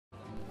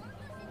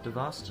the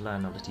vast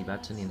land of the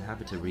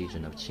Tibetan-inhabited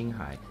region of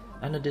Qinghai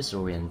and the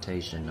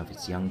disorientation of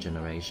its young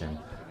generation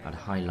are the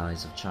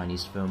highlights of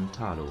Chinese film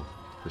Tharlo,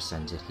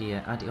 presented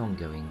here at the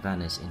ongoing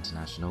Venice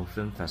International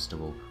Film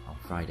Festival on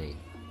Friday.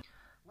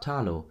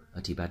 Tharlo,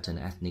 a Tibetan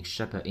ethnic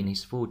shepherd in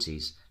his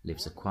 40s,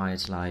 lives a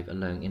quiet life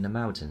alone in the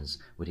mountains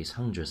with his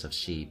hundreds of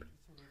sheep.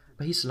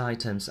 But his life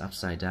turns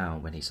upside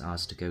down when he's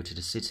asked to go to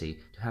the city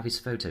to have his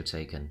photo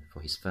taken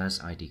for his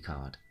first ID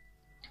card.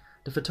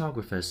 The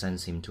photographer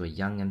sends him to a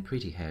young and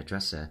pretty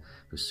hairdresser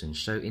who soon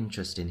shows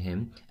interest in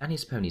him and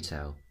his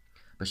ponytail.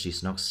 But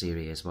she's not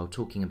serious while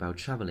talking about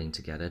traveling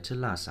together to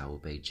Lhasa or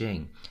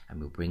Beijing, and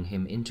will bring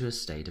him into a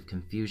state of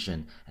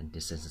confusion and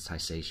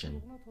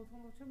desensitization.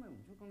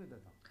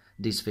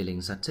 These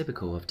feelings are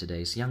typical of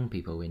today's young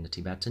people in the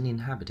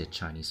Tibetan-inhabited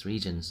Chinese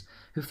regions,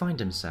 who find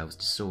themselves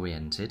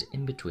disoriented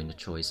in between the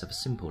choice of a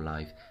simple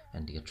life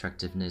and the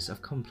attractiveness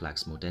of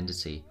complex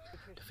modernity,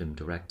 the film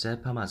director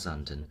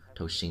Parmesan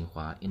told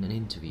Xinhua in an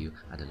interview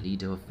at the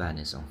Lido of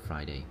Venice on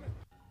Friday.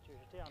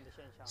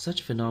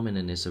 Such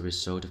phenomenon is a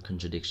result of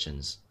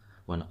contradictions.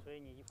 On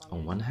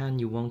one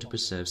hand, you want to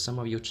preserve some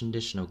of your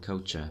traditional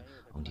culture.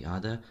 On the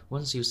other,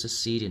 once you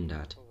succeed in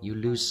that, you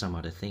lose some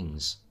other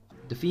things.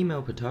 The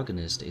female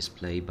protagonist is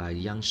played by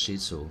Yang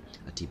Shizu,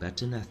 a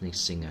Tibetan ethnic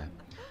singer.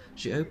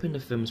 She opened the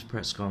film's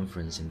press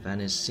conference in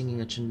Venice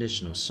singing a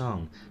traditional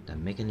song that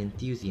made an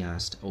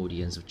enthusiastic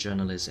audience of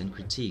journalists and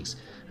critics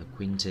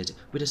acquainted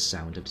with the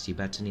sound of the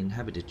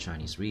Tibetan-inhabited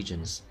Chinese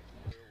regions.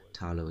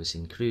 Tharlo is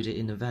included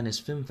in the Venice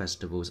Film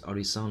Festival's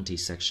Orizzonti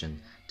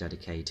section,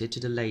 dedicated to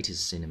the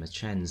latest cinema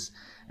trends,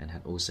 and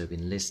had also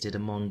been listed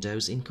among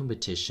those in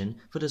competition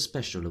for the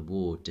special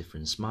award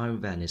Different Smile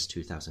Venice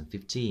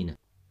 2015,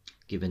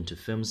 given to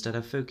films that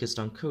are focused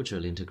on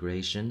cultural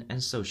integration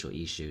and social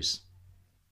issues.